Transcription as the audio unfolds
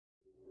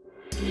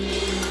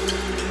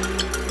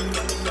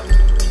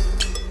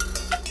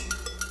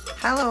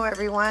Hello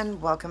everyone,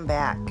 welcome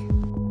back.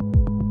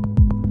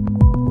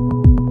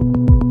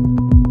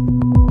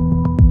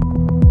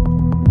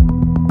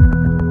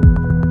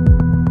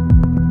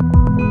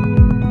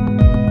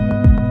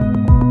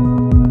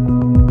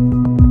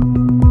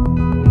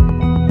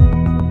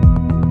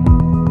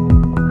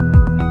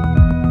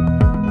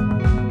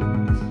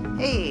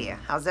 Hey,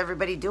 how's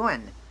everybody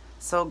doing?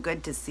 So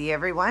good to see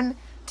everyone.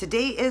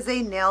 Today is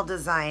a nail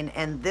design,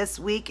 and this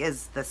week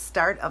is the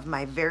start of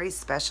my very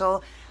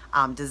special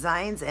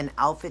designs and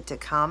outfit to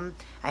come.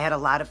 I had a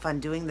lot of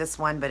fun doing this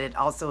one, but it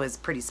also is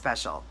pretty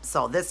special.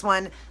 So this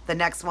one, the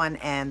next one,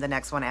 and the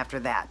next one after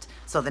that.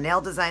 So the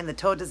nail design, the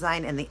toe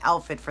design, and the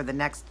outfit for the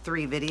next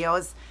 3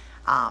 videos,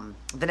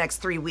 the next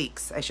 3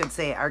 weeks, I should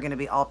say, are going to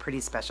be all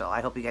pretty special. I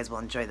hope you guys will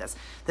enjoy this.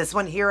 This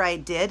one here I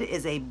did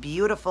is a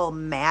beautiful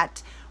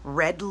matte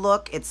red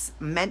look. It's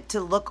meant to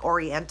look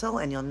oriental,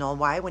 and you'll know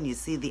why when you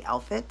see the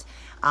outfit.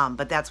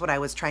 But that's what I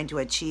was trying to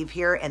achieve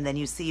here. And then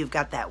you see you've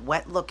got that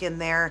wet look in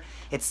there.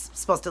 It's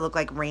supposed to look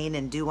like rain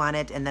and dew on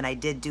it. And then I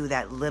did do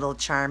that little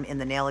charm in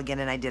the nail again,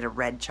 and I did a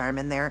red charm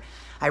in there.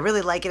 I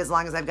really like it. As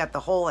long as I've got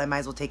the hole, I might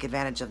as well take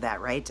advantage of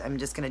that, right? I'm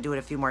just going to do it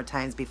a few more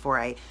times before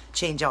I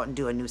change out and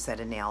do a new set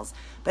of nails.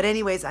 But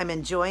anyways, I'm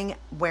enjoying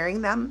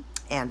wearing them,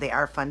 and they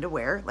are fun to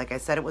wear. Like I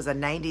said, it was a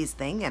 90s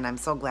thing, and I'm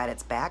so glad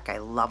it's back. I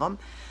love them.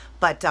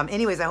 But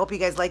anyways, I hope you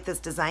guys like this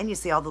design. You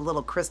see all the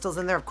little crystals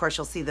in there. Of course,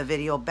 you'll see the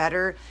video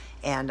better.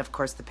 And of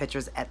course, the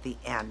pictures at the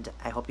end.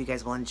 I hope you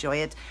guys will enjoy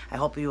it. I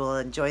hope you will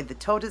enjoy the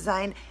toe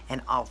design.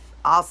 And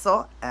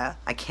also,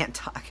 I can't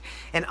talk.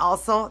 And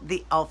also,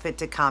 the outfit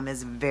to come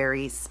is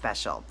very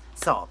special.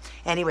 So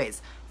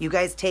anyways, you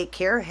guys take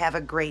care. Have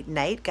a great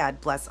night.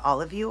 God bless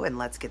all of you. And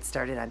let's get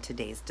started on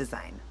today's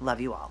design.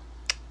 Love you all.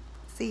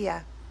 See ya.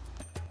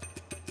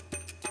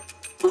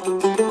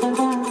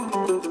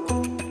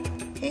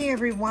 Hey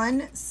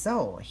everyone,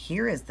 so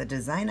here is the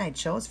design I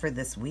chose for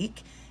this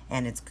week,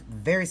 and it's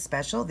very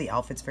special. The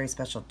outfit's very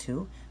special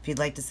too. If you'd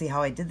like to see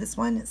how I did this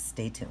one,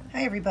 stay tuned.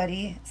 Hi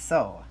everybody,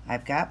 so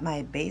I've got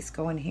my base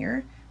going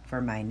here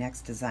for my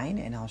next design,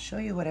 and I'll show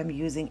you what I'm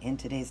using in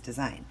today's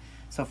design.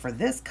 So for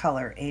this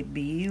color, a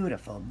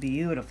beautiful,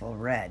 beautiful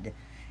red.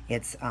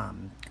 It's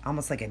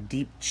almost like a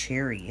deep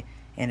cherry,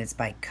 and it's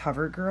by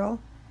CoverGirl,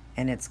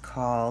 and it's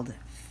called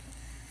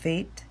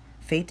FAIT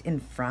in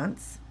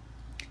France.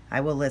 I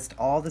will list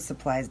all the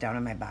supplies down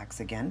in my box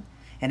again.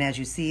 And as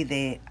you see,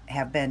 they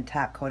have been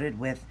top coated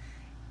with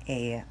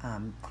a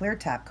clear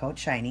top coat,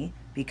 shiny,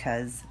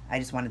 because I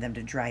just wanted them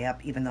to dry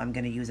up. Even though I'm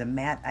going to use a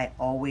matte, I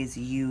always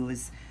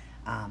use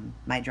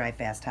my dry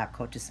fast top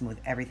coat to smooth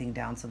everything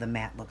down so the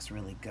matte looks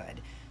really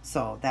good.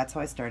 So that's how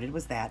I started,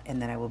 was that.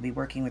 And then I will be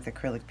working with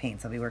acrylic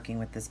paints. I'll be working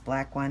with this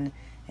black one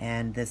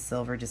and this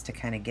silver just to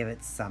kind of give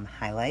it some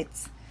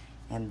highlights.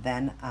 And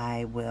then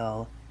I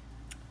will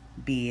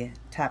be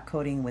top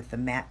coating with the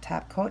matte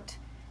top coat,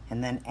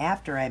 and then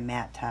after I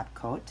matte top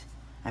coat,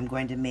 I'm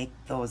going to make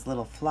those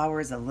little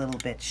flowers a little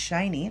bit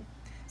shiny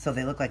so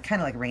they look like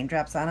kind of like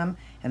raindrops on them.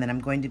 And then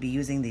I'm going to be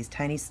using these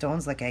tiny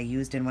stones like I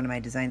used in one of my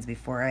designs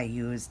before. I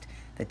used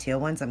the teal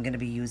ones. I'm going to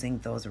be using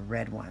those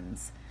red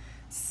ones.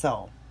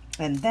 So,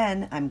 and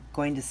then I'm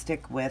going to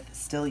stick with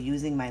still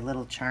using my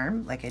little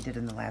charm like I did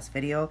in the last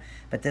video,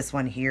 but this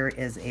one here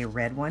is a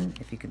red one.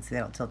 If you can see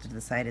that, I'll tilt it to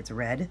the side, it's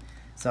red.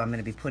 So I'm going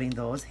to be putting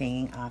those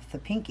hanging off the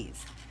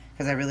pinkies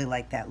because I really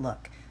like that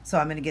look. So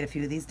I'm going to get a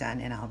few of these done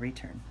and I'll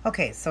return.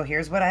 Okay, so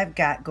here's what I've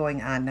got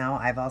going on now.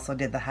 I've also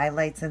did the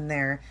highlights in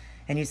there,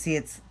 and you see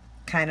it's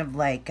kind of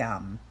like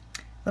a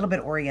little bit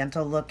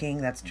oriental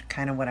looking. That's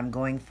kind of what I'm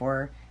going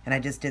for. And I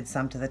just did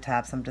some to the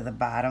top, some to the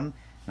bottom,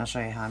 and I'll show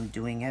you how I'm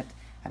doing it.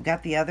 I've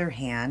got the other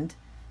hand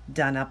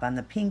done up on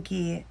the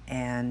pinky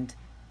and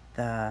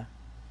the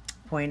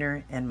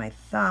pointer and my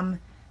thumb,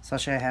 so I'll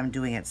show you how I'm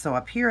doing it. So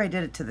up here I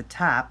did it to the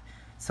top.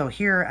 So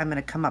here I'm going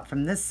to come up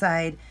from this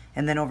side,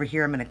 and then over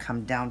here I'm going to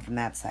come down from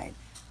that side.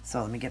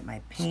 So let me get my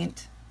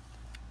paint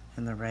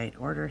in the right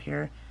order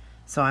here.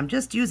 So I'm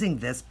just using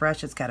this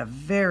brush. It's got a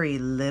very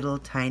little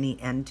tiny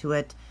end to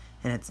it,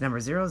 and it's number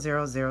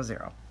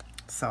 0000.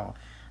 So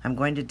I'm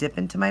going to dip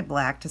into my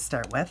black to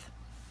start with.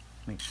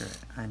 Make sure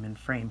I'm in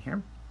frame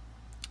here.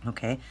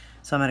 Okay,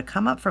 so I'm going to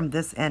come up from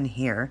this end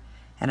here,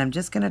 and I'm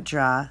just going to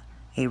draw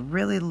a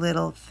really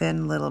little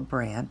thin little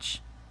branch,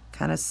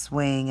 kind of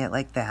swaying it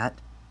like that.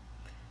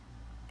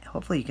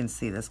 Hopefully you can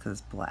see this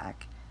because it's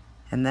black.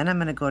 And then I'm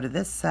going to go to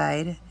this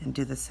side and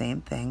do the same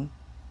thing,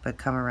 but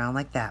come around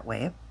like that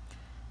way.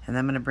 And then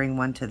I'm going to bring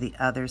one to the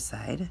other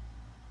side,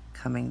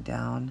 coming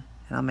down,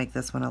 and I'll make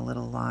this one a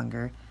little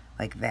longer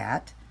like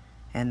that.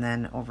 And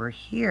then over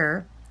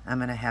here, I'm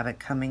going to have it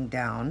coming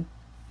down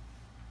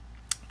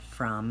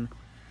from,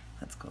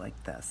 let's go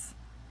like this,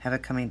 have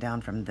it coming down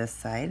from this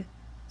side.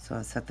 So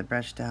I'll set the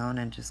brush down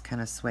and just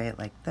kind of sway it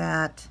like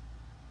that.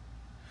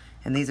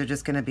 And these are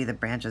just going to be the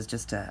branches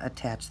just to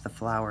attach the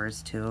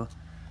flowers to,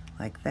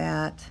 like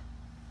that.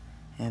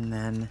 And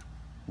then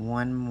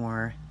one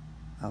more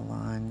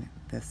along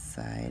this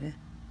side,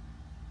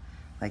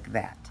 like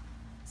that.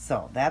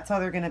 So that's how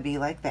they're going to be,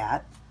 like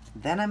that.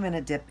 Then I'm going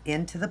to dip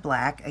into the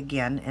black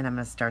again, and I'm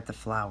going to start the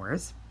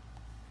flowers.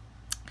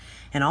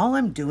 And all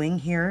I'm doing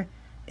here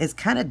is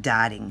kind of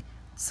dotting.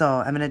 So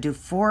I'm going to do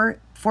four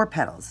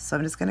petals. So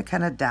I'm just going to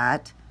kind of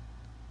dot,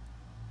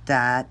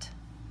 get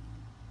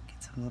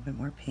some a little bit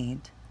more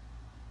paint.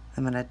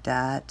 I'm going to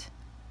dot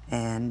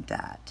and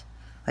dot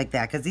like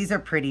that, because these are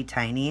pretty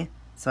tiny.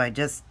 So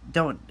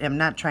I'm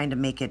not trying to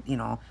make it, you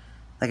know,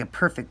 like a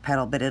perfect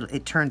petal, but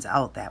it turns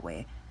out that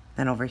way.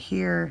 Then over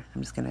here,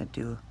 I'm just going to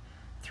do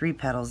 3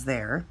 petals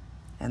there.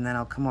 And then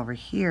I'll come over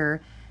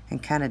here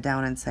and kind of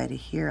down inside of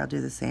here, I'll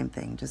do the same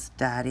thing, just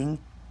dotting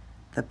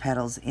the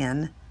petals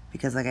in,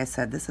 because like I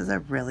said, this is a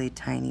really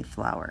tiny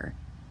flower.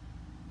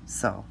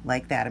 So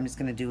like that, I'm just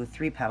going to do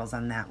 3 petals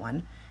on that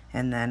one.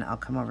 And then I'll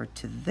come over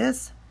to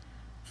this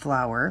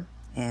flower,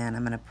 and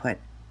I'm going to put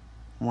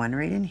 1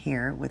 right in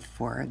here with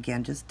 4.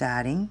 Again, just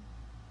dotting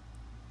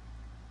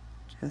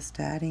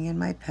in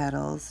my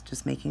petals,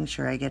 just making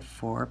sure I get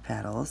 4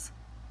 petals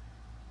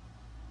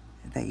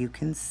that you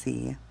can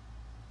see.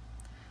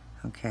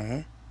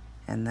 Okay,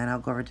 and then I'll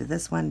go over to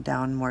this one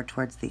down more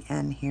towards the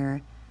end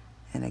here,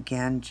 and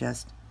again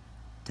just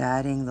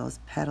dotting those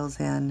petals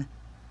in,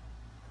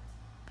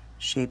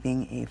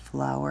 shaping a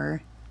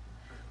flower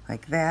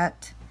like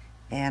that.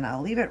 And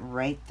I'll leave it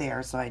right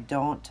there so I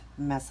don't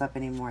mess up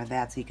any more of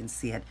that, so you can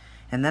see it.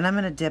 And then I'm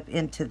going to dip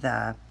into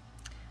the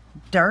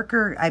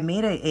darker, I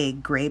made a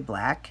gray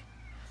black,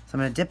 so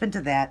I'm going to dip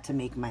into that to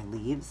make my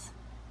leaves.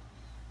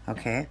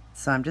 Okay,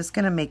 so I'm just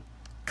going to make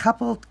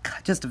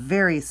just a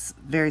very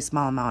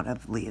small amount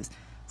of leaves.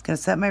 It's going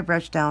to set my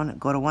brush down,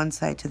 go to one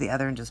side to the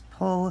other, and just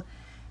pull,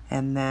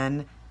 and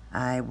then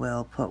I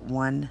will put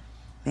 1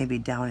 maybe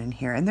down in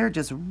here, and they're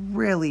just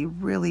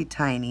really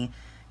tiny.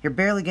 You're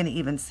barely going to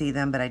even see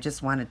them, but I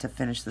just wanted to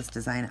finish this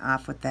design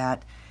off with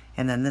that.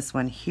 And then this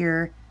one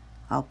here,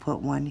 I'll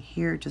put 1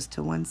 here just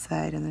to one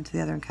side and then to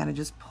the other, and kind of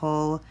just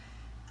pull.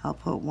 I'll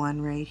put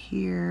 1 right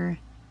here.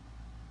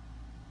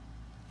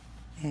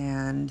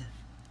 And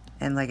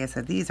like I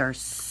said, these are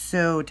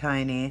so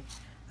tiny.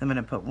 I'm going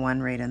to put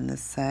 1 right on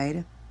this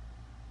side,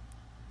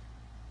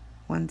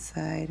 one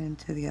side and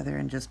to the other,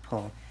 and just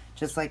pull,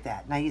 just like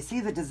that. Now you see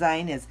the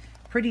design is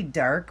pretty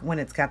dark when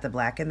it's got the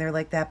black in there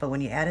like that, but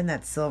when you add in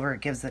that silver,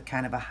 it gives it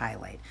kind of a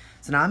highlight.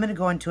 So now I'm going to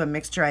go into a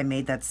mixture I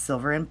made that's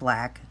silver and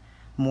black,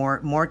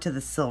 more to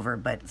the silver,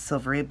 but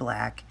silvery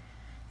black,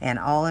 and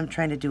all I'm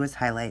trying to do is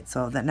highlight.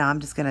 So that now I'm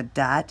just going to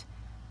dot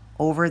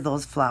over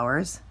those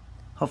flowers.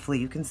 Hopefully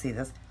you can see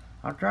this.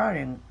 I'll draw it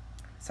in,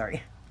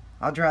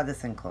 I'll draw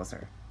this in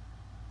closer.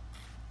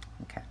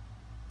 Okay,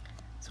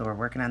 so we're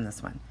working on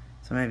this one.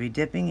 So I'm going to be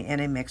dipping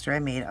in a mixture I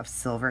made of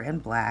silver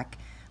and black,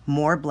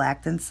 more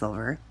black than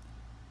silver,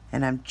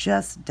 and I'm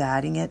just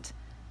dotting it,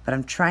 but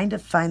I'm trying to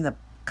find the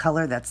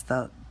color that's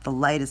the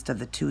lightest of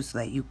the two so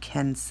that you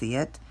can see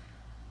it,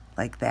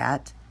 like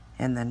that.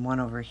 And then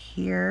 1 over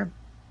here,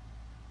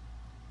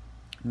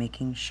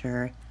 making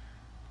sure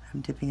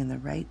I'm dipping in the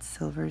right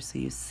silver so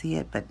you see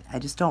it, but I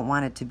just don't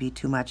want it to be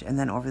too much. And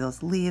then over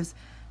those leaves,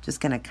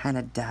 just going to kind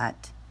of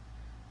dot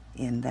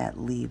in that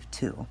leaf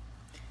too.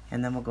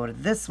 And then we'll go to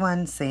this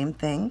one, same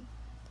thing.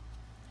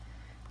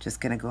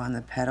 Just going to go on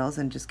the petals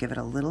and just give it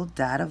a little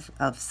dot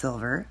of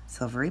silver,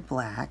 silvery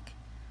black.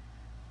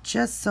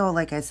 Just so,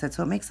 like I said,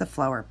 so it makes the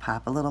flower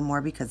pop a little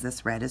more, because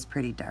this red is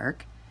pretty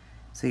dark.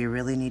 So you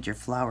really need your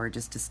flower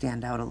just to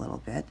stand out a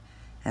little bit.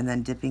 And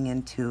then dipping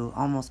into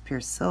almost pure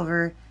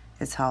silver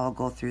is how I'll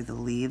go through the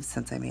leaves,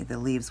 since I made the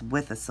leaves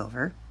with a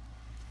silver.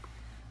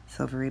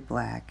 Silvery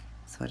black.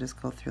 So I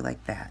just go through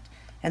like that.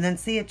 And then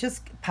see, it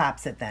just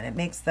pops it then. It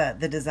makes the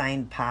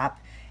design pop.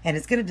 And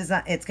it's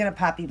gonna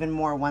pop even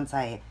more once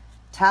I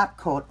top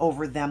coat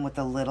over them with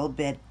a little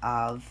bit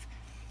of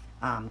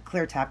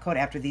clear top coat.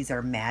 After these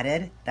are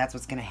matted, that's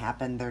what's gonna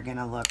happen. They're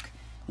gonna look,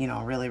 you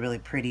know, really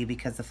pretty,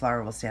 because the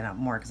flower will stand out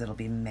more because it'll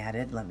be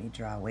matted. Let me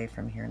draw away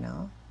from here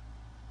now.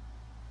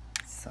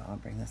 So I'll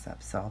bring this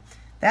up. So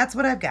that's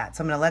what I've got.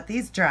 So I'm gonna let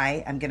these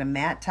dry. I'm gonna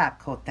matte top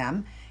coat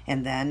them,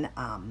 and then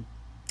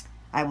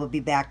I will be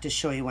back to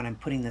show you when I'm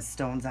putting the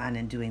stones on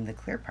and doing the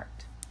clear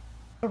part.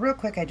 So real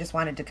quick, I just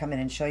wanted to come in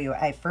and show you.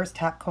 I first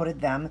top coated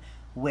them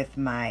with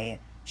my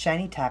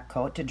shiny top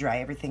coat to dry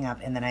everything up,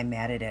 and then I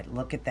matted it.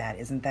 Look at that.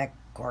 Isn't that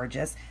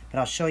gorgeous? But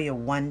I'll show you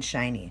one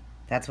shiny.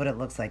 That's what it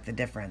looks like, the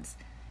difference.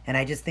 And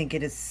I just think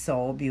it is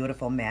so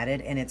beautiful matted,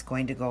 and it's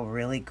going to go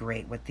really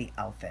great with the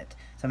outfit.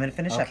 So I'm going to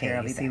finish up here.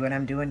 I'll see what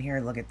I'm doing here.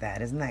 Look at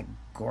that. Isn't that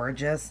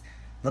gorgeous?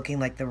 Looking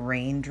like the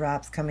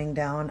raindrops coming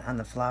down on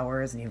the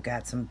flowers, and you've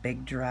got some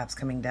big drops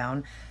coming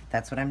down.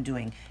 That's what I'm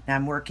doing. Now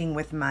I'm working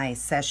with my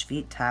Seche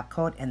Vite top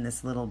coat and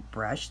this little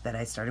brush that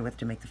I started with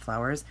to make the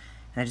flowers.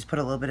 And I just put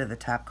a little bit of the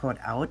top coat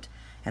out.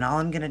 And all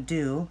I'm going to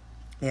do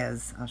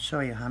is, I'll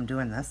show you how I'm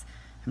doing this.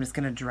 I'm just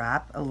going to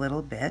drop a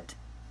little bit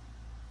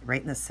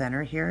right in the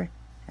center here.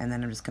 And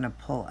then I'm just going to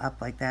pull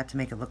up like that to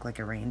make it look like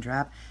a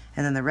raindrop.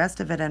 And then the rest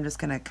of it, I'm just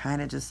going to kind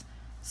of just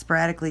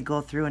sporadically go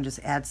through and just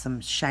add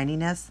some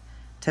shininess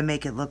to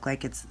make it look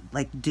like it's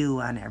like dew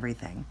on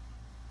everything.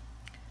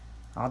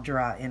 I'll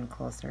draw in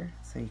closer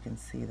so you can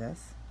see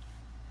this.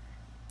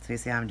 So you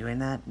see how I'm doing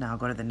that? Now I'll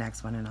go to the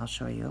next one and I'll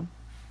show you.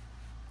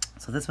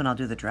 So this one I'll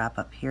do the drop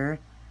up here,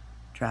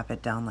 drop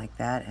it down like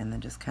that, and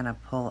then just kind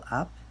of pull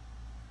up.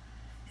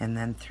 And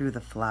then through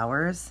the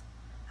flowers,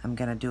 I'm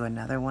gonna do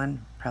another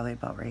one, probably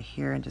about right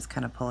here, and just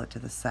kind of pull it to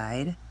the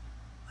side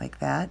like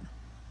that.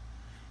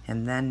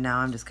 And then now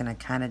I'm just gonna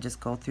kind of just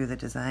go through the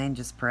design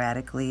just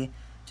sporadically,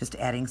 just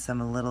adding a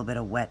little bit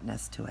of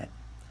wetness to it.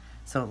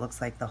 So it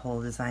looks like the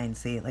whole design,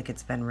 see, like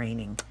it's been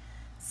raining.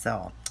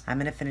 So I'm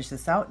gonna finish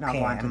this out and I'll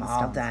go on to the stones.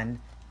 I'm all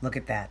done. Look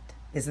at that.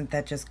 Isn't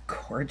that just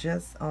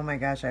gorgeous? Oh my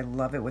gosh, I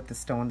love it with the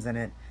stones in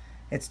it.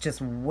 It's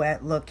just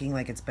wet looking,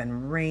 like it's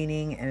been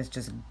raining, and it's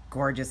just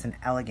gorgeous and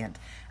elegant.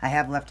 I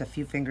have left a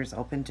few fingers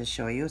open to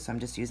show you, so I'm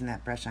just using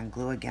that brush on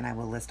glue. Again, I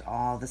will list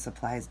all the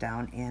supplies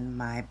down in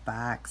my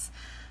box.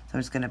 So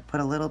I'm just gonna put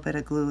a little bit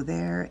of glue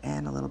there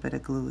and a little bit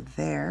of glue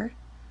there.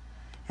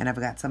 And I've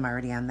got some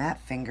already on that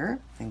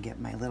finger. And get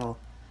my little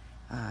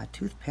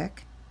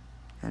toothpick.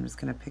 I'm just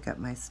gonna pick up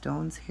my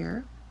stones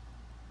here.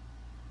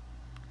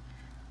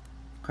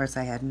 Of course,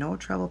 I had no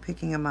trouble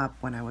picking them up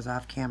when I was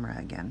off camera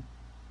again.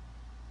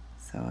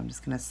 So I'm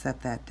just going to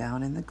set that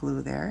down in the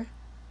glue there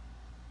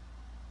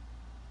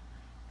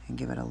and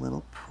give it a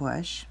little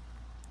push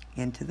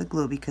into the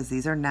glue, because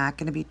these are not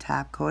going to be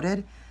top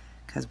coated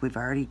because we've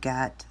already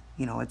got,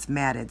 you know, it's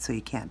matted, so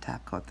you can't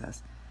top coat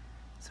this.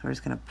 So we're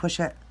just going to push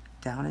it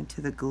down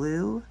into the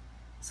glue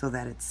so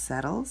that it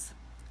settles.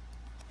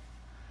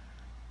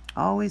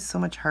 Always so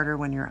much harder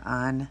when you're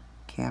on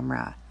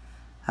camera.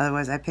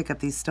 Otherwise, I pick up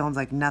these stones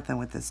like nothing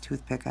with this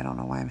toothpick. I don't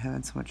know why I'm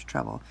having so much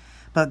trouble.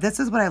 But this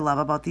is what I love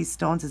about these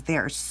stones, is they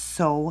are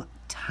so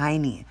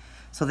tiny.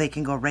 So they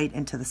can go right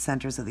into the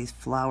centers of these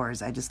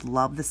flowers. I just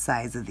love the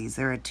size of these.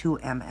 They're a 2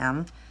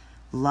 mm.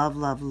 Love,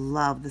 love,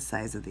 love the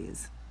size of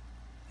these.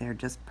 They're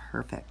just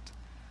perfect.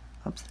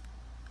 Oops.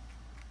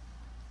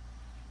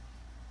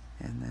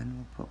 And then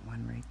we'll put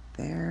one right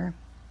there.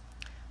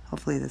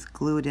 Hopefully this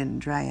glue didn't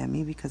dry on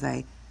me, because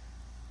I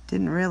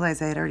didn't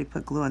realize I had already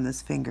put glue on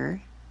this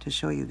finger to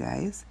show you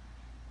guys.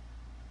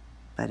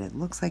 But it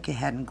looks like it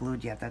hadn't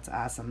glued yet. That's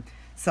awesome.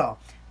 So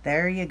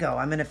there you go.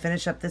 I'm going to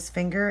finish up this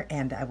finger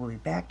and I will be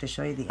back to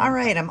show you the end. All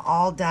right, I'm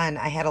all done.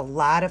 I had a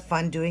lot of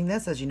fun doing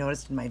this, as you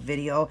noticed in my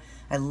video.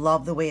 I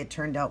love the way it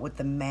turned out with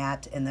the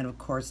matte, and then of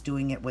course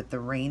doing it with the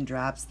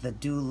raindrops, the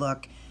dew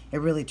look.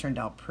 It really turned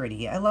out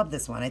pretty. I love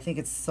this one. I think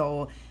it's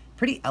so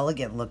pretty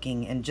elegant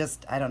looking, and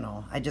just, I don't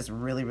know, I just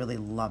really, really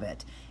love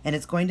it. And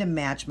it's going to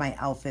match my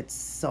outfit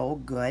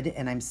so good,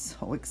 and I'm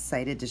so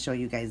excited to show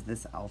you guys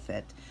this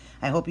outfit.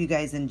 I hope you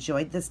guys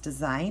enjoyed this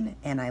design,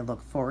 and I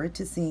look forward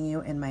to seeing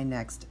you in my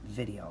next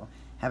video.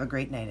 Have a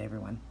great night,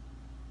 everyone.